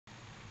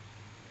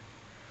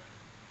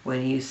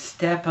When you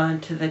step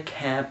onto the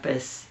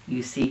campus,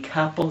 you see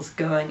couples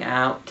going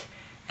out,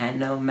 and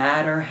no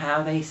matter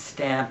how they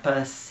stamp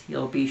us,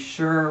 you'll be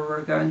sure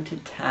we're going to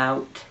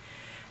tout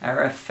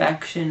our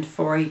affection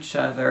for each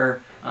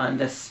other on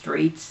the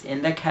streets,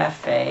 in the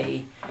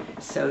cafe.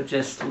 So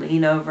just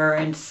lean over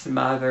and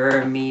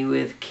smother me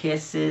with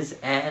kisses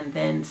and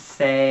then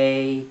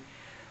say,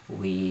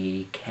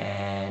 we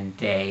can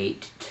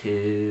date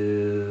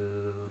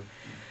too.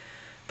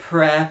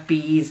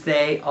 Preppies,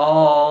 they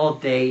all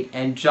date,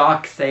 and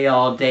jocks, they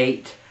all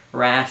date.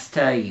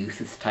 Rasta, youth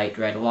with tight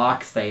red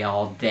locks, they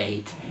all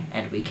date,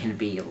 and we can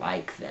be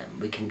like them.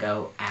 We can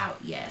go out,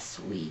 yes,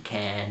 we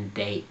can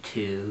date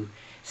too.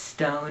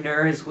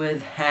 Stoners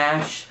with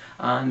hash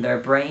on their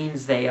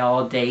brains, they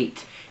all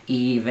date.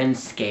 Even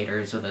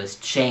skaters with those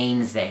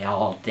chains, they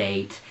all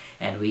date,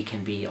 and we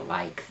can be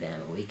like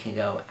them. We can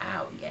go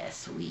out,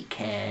 yes, we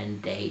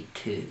can date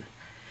too.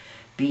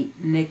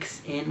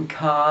 Beatniks in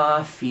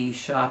coffee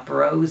shop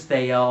rows,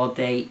 they all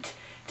date,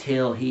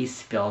 till he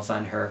spills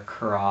on her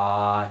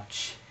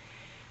crotch.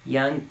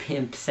 Young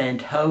pimps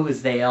and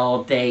hoes, they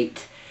all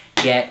date,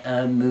 get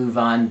a move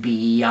on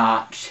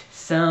biatch.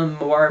 Some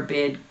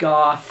morbid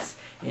goths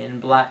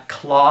in black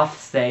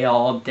cloths, they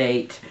all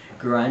date.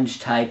 Grunge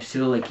types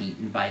who look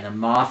eaten by the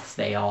moths,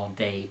 they all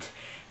date,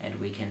 and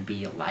we can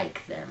be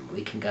like them.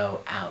 We can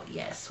go out,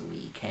 yes,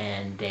 we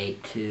can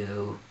date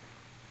too.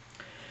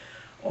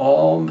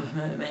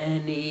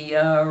 Many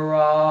a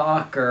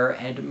rocker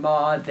and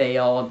mod, they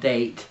all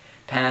date.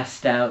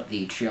 Passed out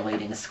the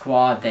cheerleading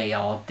squad, they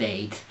all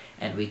date,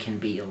 and we can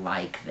be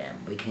like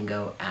them. We can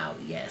go out,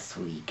 yes,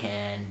 we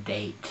can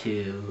date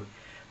too.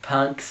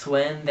 Punks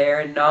when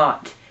they're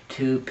not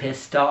too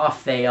pissed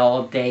off, they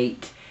all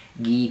date.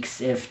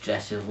 Geeks, if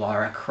just as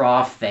Lara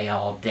Croft, they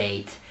all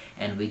date,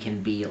 and we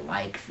can be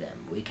like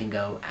them. We can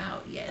go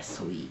out, yes,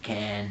 we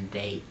can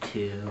date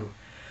too.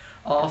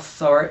 All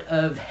sort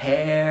of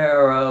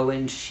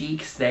heroin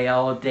sheiks, they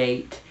all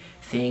date.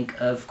 Think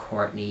of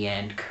Courtney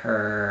and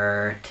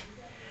Kurt.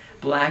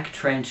 Black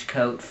trench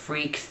coat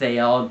freaks, they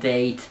all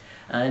date,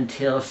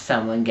 until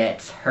someone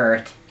gets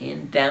hurt.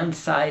 In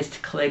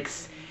downsized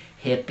cliques,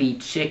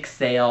 hippie chicks,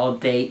 they all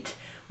date.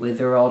 With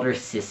their older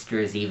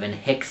sisters, even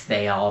hicks,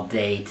 they all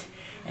date,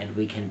 and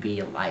we can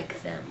be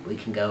like them. We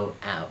can go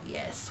out,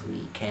 yes,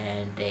 we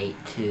can date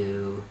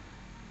too.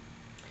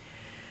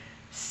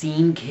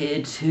 Scene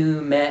kids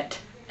who met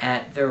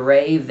at the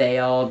rave, they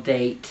all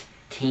date.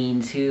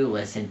 Teens who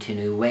listen to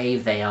new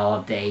wave, they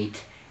all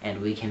date, and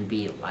we can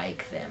be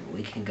like them.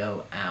 We can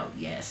go out,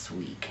 yes,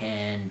 we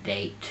can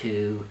date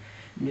too.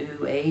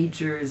 New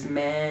agers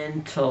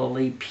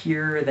mentally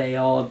pure, they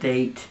all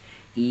date.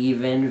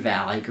 Even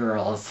valley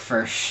girls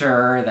for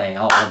sure, they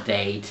all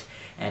date,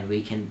 and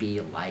we can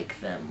be like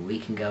them. We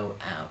can go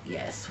out,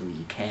 yes,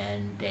 we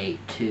can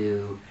date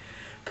too.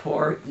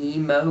 Poor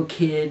emo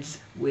kids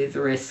with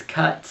wrist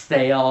cuts,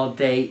 they all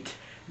date,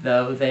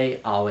 though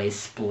they always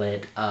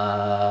split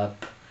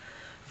up.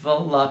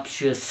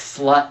 Voluptuous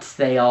sluts,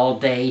 they all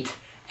date,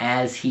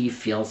 as he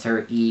feels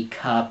her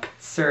E-cup.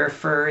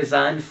 Surfers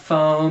on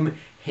foam,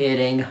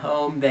 hitting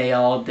home, they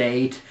all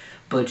date.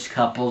 Butch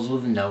couples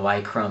with no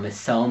Y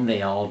chromosome,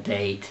 they all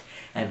date,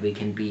 and we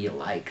can be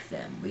like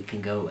them. We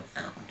can go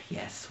out,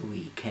 yes,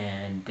 we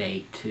can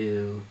date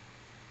too.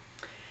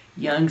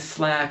 Young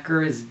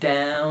slackers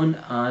down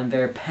on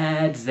their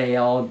pads, they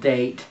all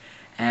date.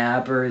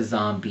 Aber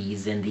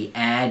zombies in the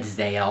ads,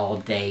 they all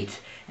date,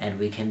 and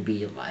we can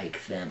be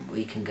like them.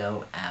 We can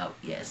go out,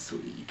 yes,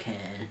 we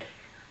can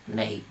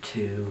date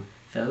too.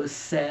 Those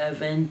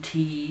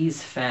 70s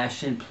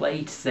fashion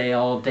plates, they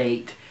all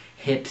date.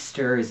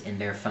 Hipsters in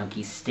their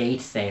funky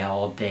states, they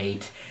all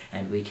date,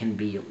 and we can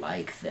be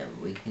like them.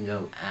 We can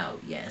go out,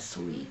 yes,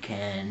 we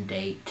can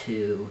date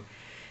too.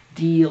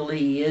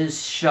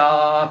 Delia's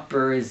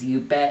shoppers, you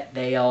bet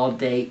they all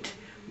date,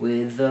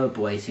 with the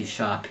boys who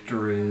shop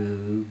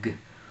Droog.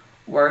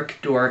 Work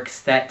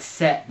dorks that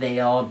set, they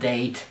all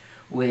date,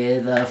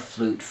 with a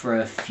flute for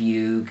a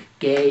fugue.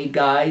 Gay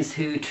guys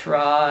who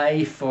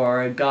try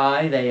for a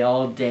guy, they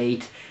all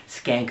date.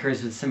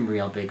 Skankers with some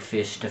real big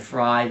fish to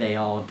fry, they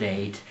all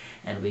date,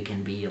 and we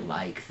can be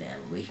like them.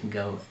 We can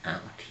go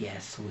out,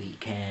 yes, we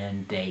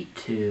can date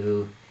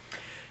too.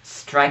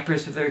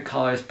 Stripers with their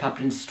collars puffed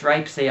in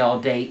stripes, they all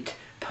date.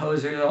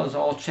 Posers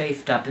all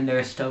chafed up in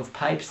their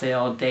stovepipes, they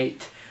all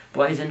date.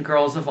 Boys and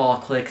girls of all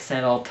cliques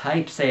and all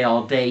types, they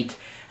all date,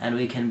 and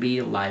we can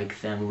be like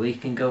them. We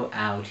can go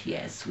out,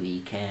 yes,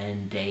 we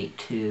can date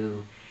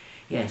too.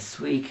 Yes,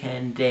 we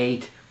can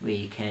date,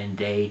 we can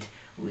date,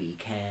 we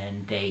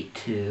can date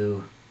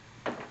too.